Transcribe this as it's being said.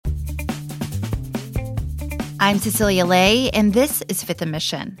I'm Cecilia Lay, and this is Fifth and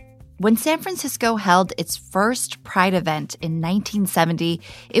Mission. When San Francisco held its first Pride event in 1970,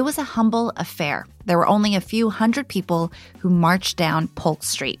 it was a humble affair. There were only a few hundred people who marched down Polk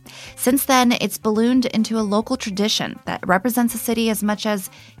Street. Since then, it's ballooned into a local tradition that represents the city as much as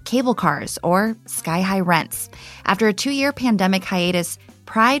cable cars or sky-high rents. After a 2-year pandemic hiatus,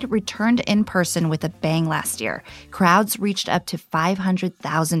 Pride returned in person with a bang last year. Crowds reached up to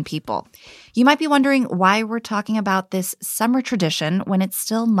 500,000 people. You might be wondering why we're talking about this summer tradition when it's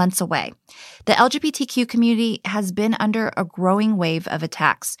still months away. The LGBTQ community has been under a growing wave of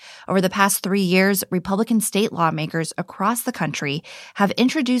attacks. Over the past 3 years, Republican state lawmakers across the country have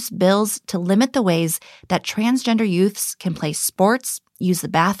introduced bills to limit the ways that transgender youths can play sports, use the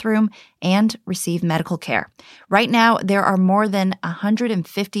bathroom, and receive medical care. Right now, there are more than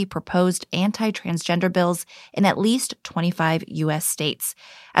 150 proposed anti-transgender bills in at least 25 U.S. states.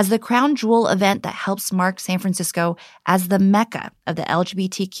 As the crown jewel event that helps mark San Francisco as the mecca of the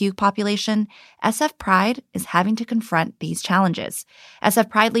LGBTQ population, SF Pride is having to confront these challenges.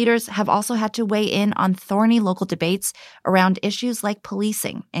 SF Pride leaders have also had to weigh in on thorny local debates around issues like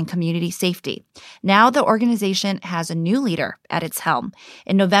policing and community safety. Now the organization has a new leader at its helm.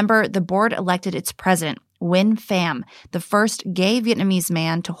 In November, the board elected its president, Nguyen Pham, the first gay Vietnamese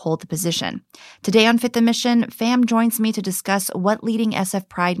man to hold the position. Today on Fifth and Mission, Pham joins me to discuss what leading SF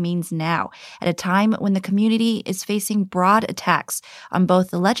Pride means now, at a time when the community is facing broad attacks on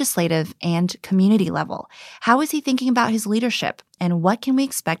both the legislative and community level. How is he thinking about his leadership, and what can we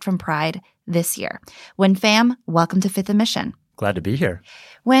expect from Pride this year? Nguyen Pham, welcome to Fifth and Mission. Glad to be here.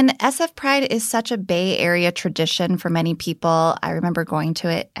 When SF Pride is such a Bay Area tradition for many people, I remember going to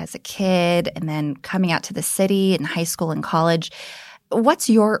it as a kid and then coming out to the city in high school and college. What's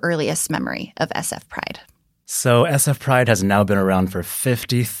your earliest memory of SF Pride? So SF Pride has now been around for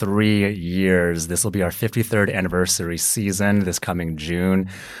 53 years. This will be our 53rd anniversary season this coming June.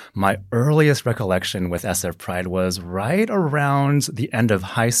 My earliest recollection with SF Pride was right around the end of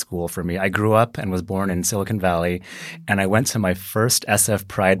high school for me. I grew up and was born in Silicon Valley, and I went to my first SF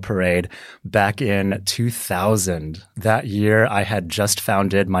Pride parade back in 2000. That year, I had just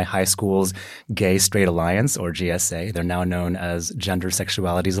founded my high school's Gay Straight Alliance, or GSA. They're now known as Gender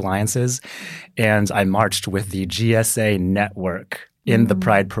Sexualities Alliances. And I marched with the GSA network in the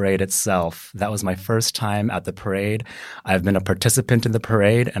Pride Parade itself. That was my first time at the parade. I've been a participant in the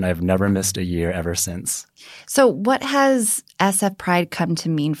parade, and I've never missed a year ever since. So what has SF Pride come to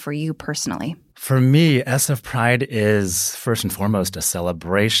mean for you personally? For me, SF Pride is first and foremost a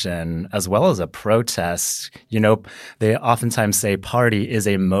celebration as well as a protest. You know, they oftentimes say party is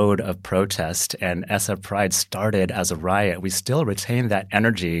a mode of protest, and SF Pride started as a riot. We still retain that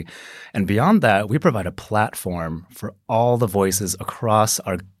energy. And beyond that, we provide a platform for all the voices across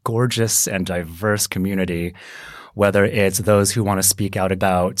our gorgeous and diverse community, whether it's those who want to speak out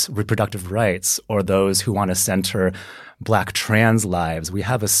about reproductive rights or those who want to center Black trans lives. We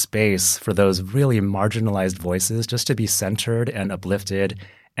have a space for those really marginalized voices just to be centered and uplifted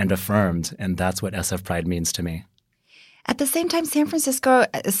and affirmed. And that's what SF Pride means to me. At the same time, San Francisco,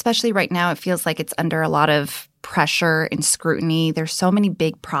 especially right now, it feels like it's under a lot of pressure and scrutiny. There's so many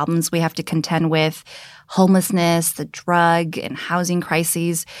big problems we have to contend with: homelessness, the drug and housing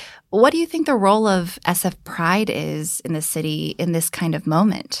crises. What do you think the role of SF Pride is in the city in this kind of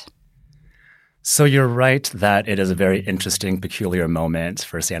moment? So you're right that it is a very interesting, peculiar moment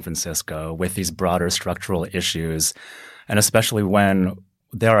for San Francisco with these broader structural issues, and especially when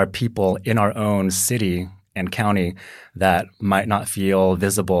there are people in our own city and county that might not feel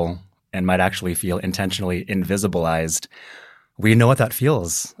visible and might actually feel intentionally invisibilized. We know what that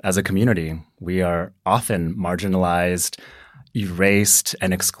feels as a community. We are often marginalized, erased,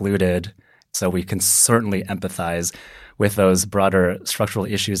 and excluded. So we can certainly empathize with those broader structural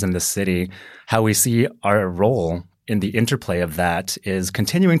issues in the city. How we see our role in the interplay of that is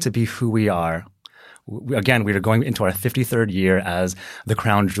continuing to be who we are. Again, we are going into our 53rd year as the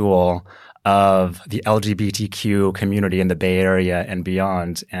crown jewel of the LGBTQ community in the Bay Area and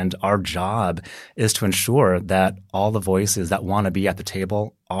beyond. And our job is to ensure that all the voices that want to be at the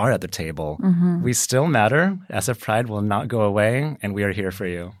table are at the table. Mm-hmm. We still matter. SF Pride will not go away, and we are here for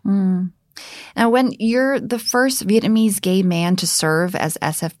you. Mm. Now, when you're the first Vietnamese gay man to serve as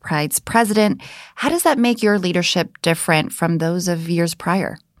SF Pride's president, how does that make your leadership different from those of years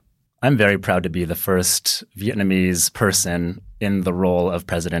prior? I'm very proud to be the first Vietnamese person in the role of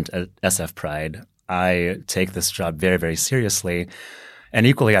president at SF Pride. I take this job very, very seriously. And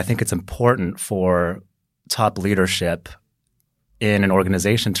equally, I think it's important for top leadership in an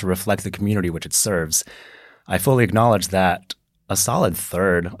organization to reflect the community which it serves. I fully acknowledge that a solid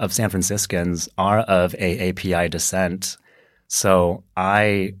third of San Franciscans are of AAPI descent. So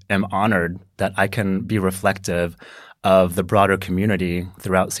I am honored that I can be reflective of the broader community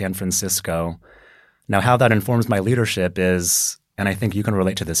throughout San Francisco. Now, how that informs my leadership is, and I think you can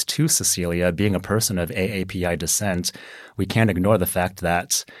relate to this too, Cecilia, being a person of AAPI descent, we can't ignore the fact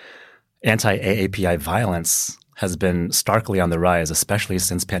that anti-AAPI violence has been starkly on the rise, especially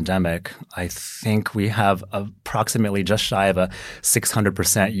since pandemic. I think we have approximately just shy of a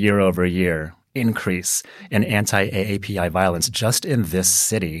 600% year-over-year increase in anti-AAPI violence just in this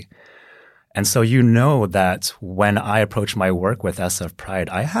city. And so you know that when I approach my work with SF Pride,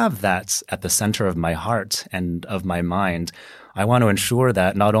 I have that at the center of my heart and of my mind. I want to ensure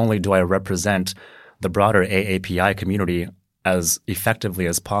that not only do I represent the broader AAPI community as effectively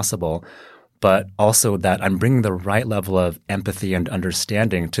as possible, but also that I'm bringing the right level of empathy and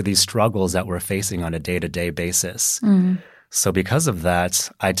understanding to these struggles that we're facing on a day-to-day basis. So because of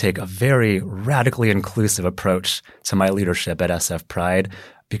that, I take a very radically inclusive approach to my leadership at SF Pride,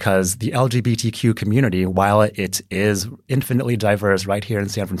 because the LGBTQ community, while it is infinitely diverse right here in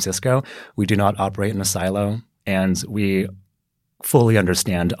San Francisco, we do not operate in a silo, and we fully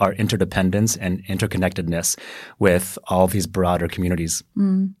understand our interdependence and interconnectedness with all these broader communities.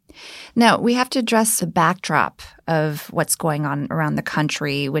 Now, we have to address the backdrop of what's going on around the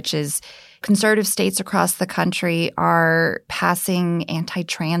country, which is conservative states across the country are passing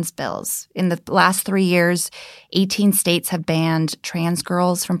anti-trans bills. In the last 3 years, 18 states have banned trans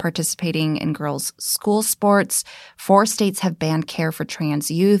girls from participating in girls' school sports. 4 states have banned care for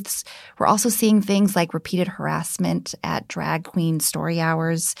trans youths. We're also seeing things like repeated harassment at drag queen story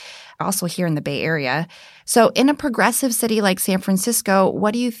hours, also here in the Bay Area. So in a progressive city like San Francisco,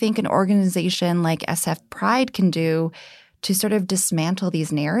 what do you think an organization like SF Pride can do to sort of dismantle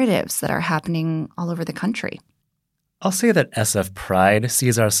these narratives that are happening all over the country? I'll say that SF Pride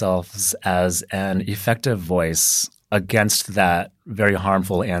sees ourselves as an effective voice against that very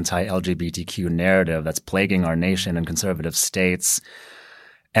harmful anti-LGBTQ narrative that's plaguing our nation and conservative states.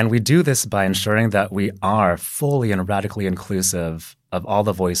 And we do this by ensuring that we are fully and radically inclusive of all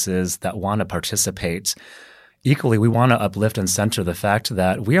the voices that want to participate. Equally, we want to uplift and center the fact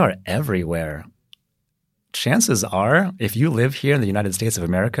that we are everywhere. Chances are, if you live here in the United States of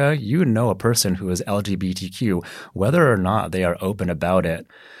America, you know a person who is LGBTQ, whether or not they are open about it.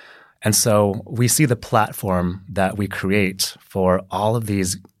 And so we see the platform that we create for all of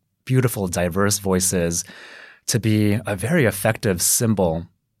these beautiful, diverse voices to be a very effective symbol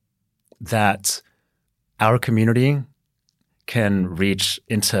that our community can reach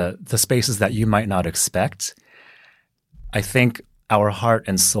into the spaces that you might not expect. I think our heart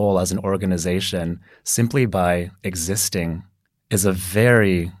and soul as an organization, simply by existing, is a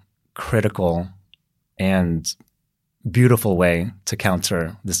very critical and beautiful way to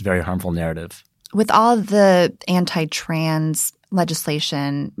counter this very harmful narrative. With all of the anti-trans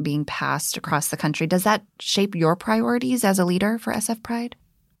legislation being passed across the country, does that shape your priorities as a leader for SF Pride?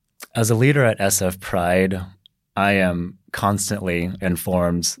 As a leader at SF Pride, I am constantly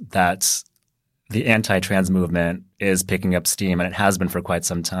informed that the anti-trans movement is picking up steam, and it has been for quite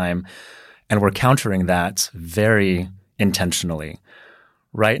some time. And we're countering that very intentionally.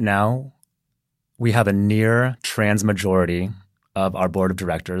 Right now, we have a near trans majority of our board of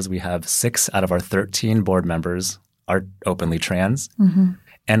directors. We have 6 out of our 13 board members are openly trans.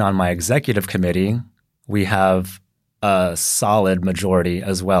 And on my executive committee, we have a solid majority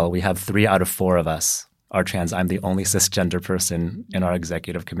as well. We have 3 out of 4 of us are trans. I'm the only cisgender person in our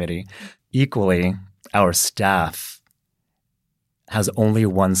executive committee. Equally, our staff has only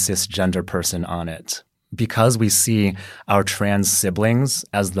 1 cisgender person on it. Because we see our trans siblings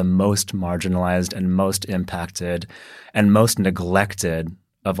as the most marginalized and most impacted and most neglected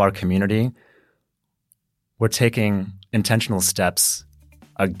of our community, we're taking intentional steps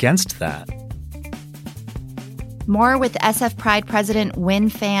against that. More with SF Pride President Win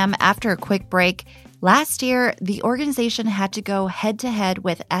Pham after a quick break. Last year, the organization had to go head-to-head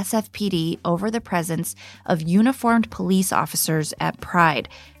with SFPD over the presence of uniformed police officers at Pride.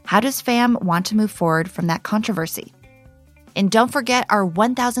 How does Pham want to move forward from that controversy? And don't forget our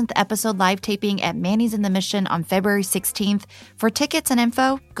 1000th episode live taping at Manny's in the Mission on February 16th. For tickets and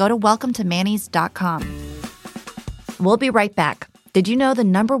info, go to welcometomannys.com. We'll be right back. Did you know the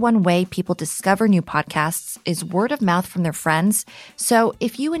 #1 way people discover new podcasts is word of mouth from their friends? So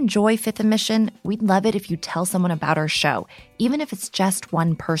if you enjoy Fifth and Mission, we'd love it if you tell someone about our show, even if it's just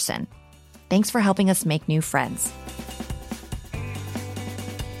one person. Thanks for helping us make new friends.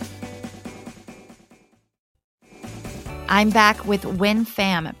 I'm back with Win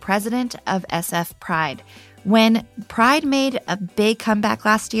Pham, president of SF Pride. When Pride made a big comeback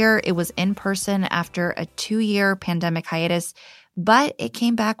last year, it was in person after a 2-year pandemic hiatus, but it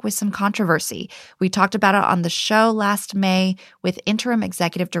came back with some controversy. We talked about it on the show last May with interim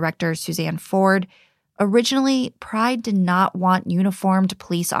executive director Suzanne Ford. Originally, Pride did not want uniformed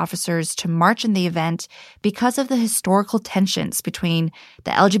police officers to march in the event because of the historical tensions between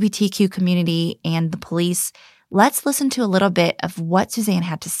the LGBTQ community and the police. Let's listen to a little bit of what Suzanne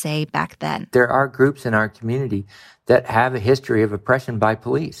had to say back then. There are groups in our community that have a history of oppression by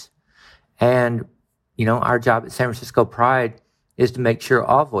police. And, our job at San Francisco Pride is to make sure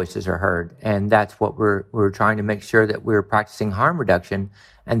all voices are heard. And that's what we're trying to make sure, that we're practicing harm reduction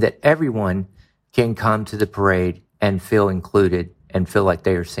and that everyone can come to the parade and feel included and feel like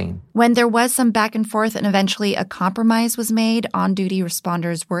they are seen. When there was some back and forth and eventually a compromise was made, on-duty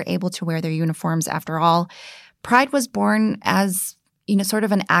responders were able to wear their uniforms after all. Pride was born as, sort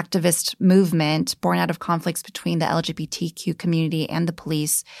of an activist movement born out of conflicts between the LGBTQ community and the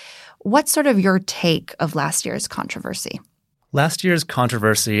police. What's sort of your take of last year's controversy? Last year's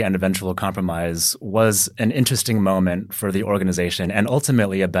controversy and eventual compromise was an interesting moment for the organization and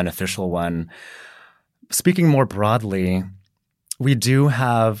ultimately a beneficial one. Speaking more broadly, we do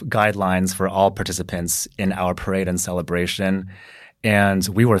have guidelines for all participants in our parade and celebration. And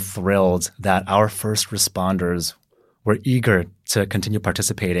we were thrilled that our first responders were eager to continue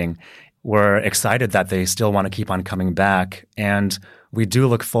participating. We're excited that they still want to keep on coming back. And we do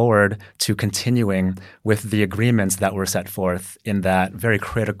look forward to continuing with the agreements that were set forth in that very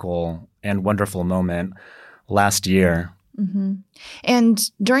critical and wonderful moment last year. Mm-hmm. And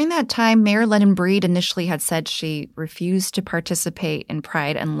during that time, Mayor London Breed initially had said she refused to participate in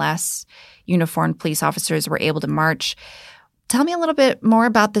Pride unless uniformed police officers were able to march. Tell me a little bit more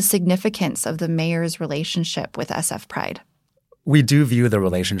about the significance of the mayor's relationship with SF Pride. We do view the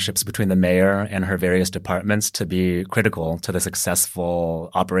relationships between the mayor and her various departments to be critical to the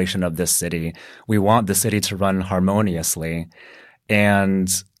successful operation of this city. We want the city to run harmoniously. And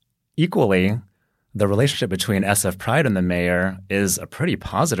equally, the relationship between SF Pride and the mayor is a pretty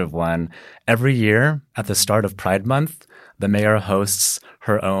positive one. Every year at the start of Pride Month, the mayor hosts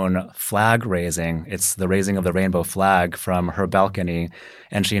her own flag raising. It's the raising of the rainbow flag from her balcony,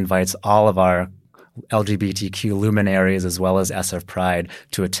 and she invites all of our LGBTQ luminaries as well as SF Pride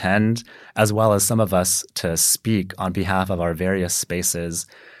to attend, as well as some of us to speak on behalf of our various spaces.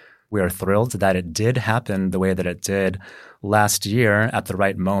 We are thrilled that it did happen the way that it did last year at the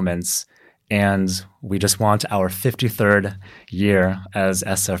right moments, and we just want our 53rd year as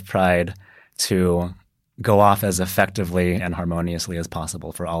SF Pride to go off as effectively and harmoniously as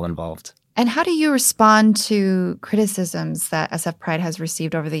possible for all involved. And how do you respond to criticisms that SF Pride has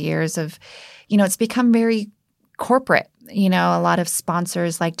received over the years of, it's become very corporate. A lot of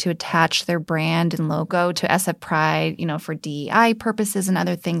sponsors like to attach their brand and logo to SF Pride, for DEI purposes and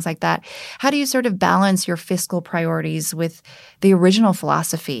other things like that. How do you sort of balance your fiscal priorities with the original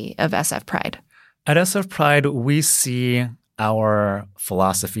philosophy of SF Pride? At SF Pride, we see our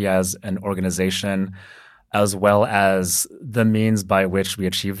philosophy as an organization, as well as the means by which we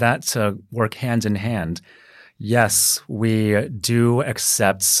achieve that, to work hand in hand. Yes, we do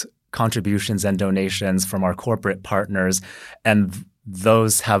accept contributions and donations from our corporate partners, and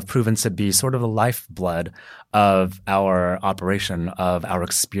those have proven to be sort of the lifeblood of our operation, of our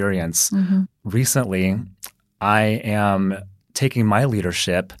experience. Mm-hmm. Recently, I am taking my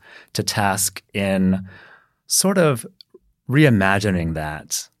leadership to task in sort of reimagining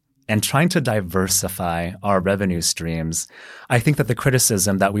that and trying to diversify our revenue streams. I think that the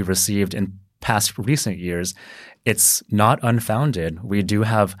criticism that we've received in past recent years, it's not unfounded. We do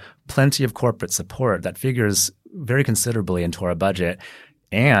have plenty of corporate support that figures very considerably into our budget,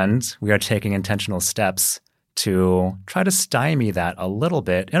 and we are taking intentional steps to try to stymie that a little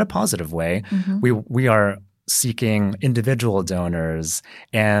bit in a positive way. Mm-hmm. We are seeking individual donors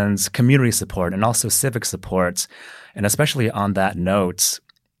and community support and also civic support. And especially on that note,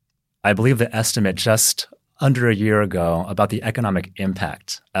 I believe the estimate just under a year ago about the economic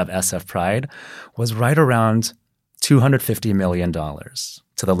impact of SF Pride was right around $250 million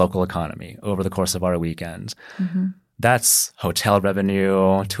to the local economy over the course of our weekend. Mm-hmm. That's hotel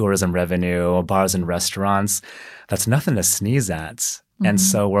revenue, tourism revenue, bars and restaurants. That's nothing to sneeze at. Mm-hmm. And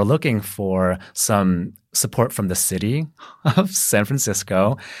so we're looking for some support from the city of San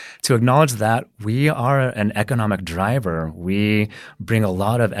Francisco to acknowledge that we are an economic driver. We bring a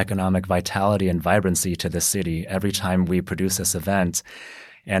lot of economic vitality and vibrancy to the city every time we produce this event.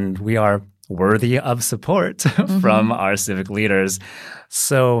 And we are worthy of support from our civic leaders.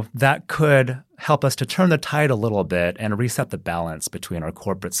 So that could help us to turn the tide a little bit and reset the balance between our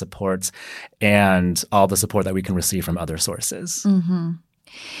corporate supports and all the support that we can receive from other sources.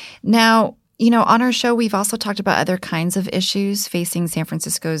 Now, on our show, we've also talked about other kinds of issues facing San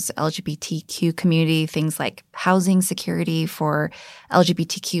Francisco's LGBTQ community, things like housing security for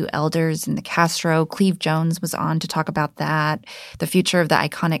LGBTQ elders in the Castro. Cleve Jones was on to talk about that. The future of the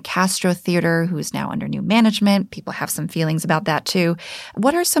iconic Castro Theater, who is now under new management. People have some feelings about that, too.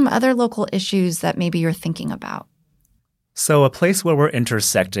 What are some other local issues that maybe you're thinking about? So a place where we're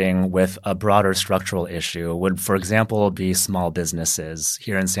intersecting with a broader structural issue would, for example, be small businesses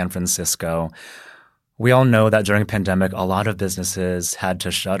here in San Francisco. We all know that during a pandemic, a lot of businesses had to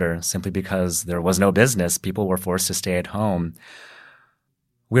shutter simply because there was no business. People were forced to stay at home.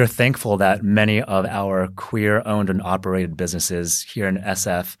 We are thankful that many of our queer-owned and operated businesses here in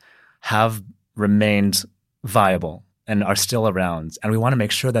SF have remained viable and are still around, and we want to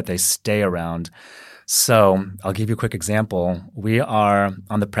make sure that they stay around. So I'll give you a quick example. We are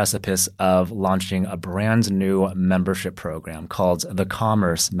on the precipice of launching a brand new membership program called the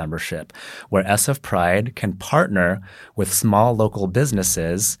Commerce Membership, where SF Pride can partner with small local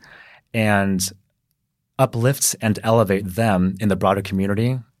businesses and uplift and elevate them in the broader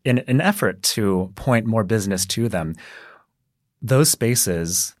community in an effort to point more business to them. Those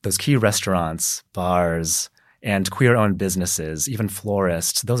spaces, those key restaurants, bars, and queer-owned businesses, even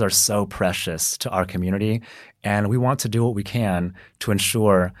florists, those are so precious to our community. And we want to do what we can to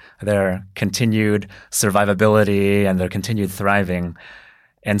ensure their continued survivability and their continued thriving.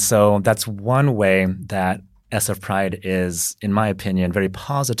 And so that's one way that SF Pride is, in my opinion, very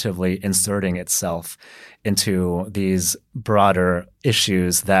positively inserting itself into these broader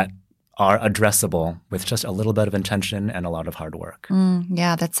issues that are addressable with just a little bit of intention and a lot of hard work.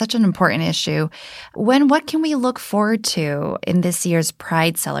 Yeah, that's such an important issue. What can we look forward to in this year's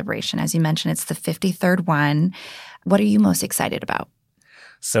Pride celebration? As you mentioned, it's the 53rd one. What are you most excited about?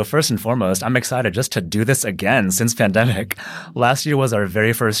 So first and foremost, I'm excited just to do this again since pandemic. Last year was our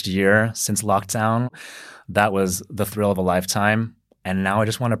very first year since lockdown. That was the thrill of a lifetime. And now I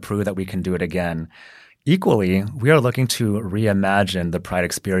just want to prove that we can do it again. Equally, we are looking to reimagine the Pride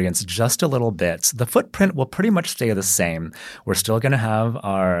experience just a little bit. The footprint will pretty much stay the same. We're still going to have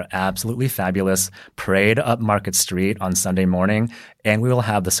our absolutely fabulous parade up Market Street on Sunday morning, and we will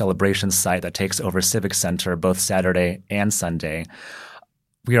have the celebration site that takes over Civic Center both Saturday and Sunday.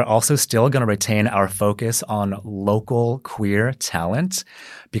 We are also still going to retain our focus on local queer talent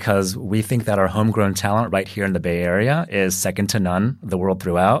because we think that our homegrown talent right here in the Bay Area is second to none the world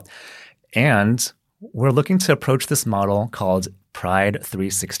throughout. And we're looking to approach this model called Pride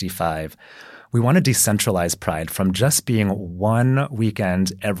 365. We want to decentralize Pride from just being one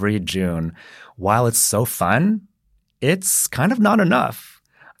weekend every June. While it's so fun, it's kind of not enough.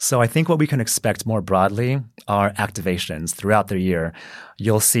 So I think what we can expect more broadly are activations throughout the year.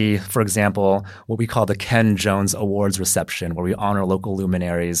 You'll see, for example, what we call the Ken Jones Awards reception, where we honor local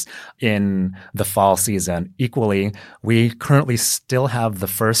luminaries in the fall season. Equally, we currently still have the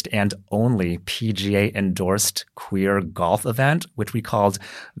first and only PGA-endorsed queer golf event, which we called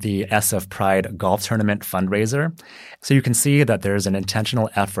the SF Pride Golf Tournament fundraiser. So you can see that there's an intentional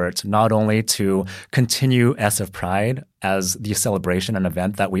effort not only to continue SF Pride as the celebration and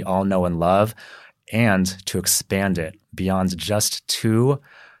event that we all know and love, and to expand it beyond just two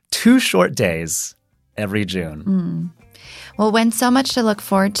short days every June. Well, Wen, so much to look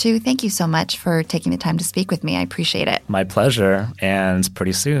forward to. Thank you so much for taking the time to speak with me. I appreciate it. My pleasure. And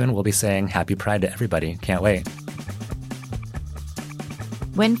pretty soon we'll be saying Happy Pride to everybody. Can't wait.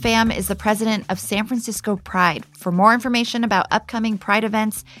 Wen Pham is the president of San Francisco Pride. For more information about upcoming Pride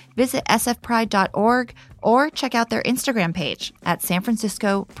events, visit sfpride.org or check out their Instagram page at San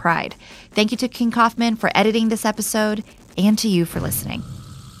Francisco Pride. Thank you to King Kaufman for editing this episode and to you for listening.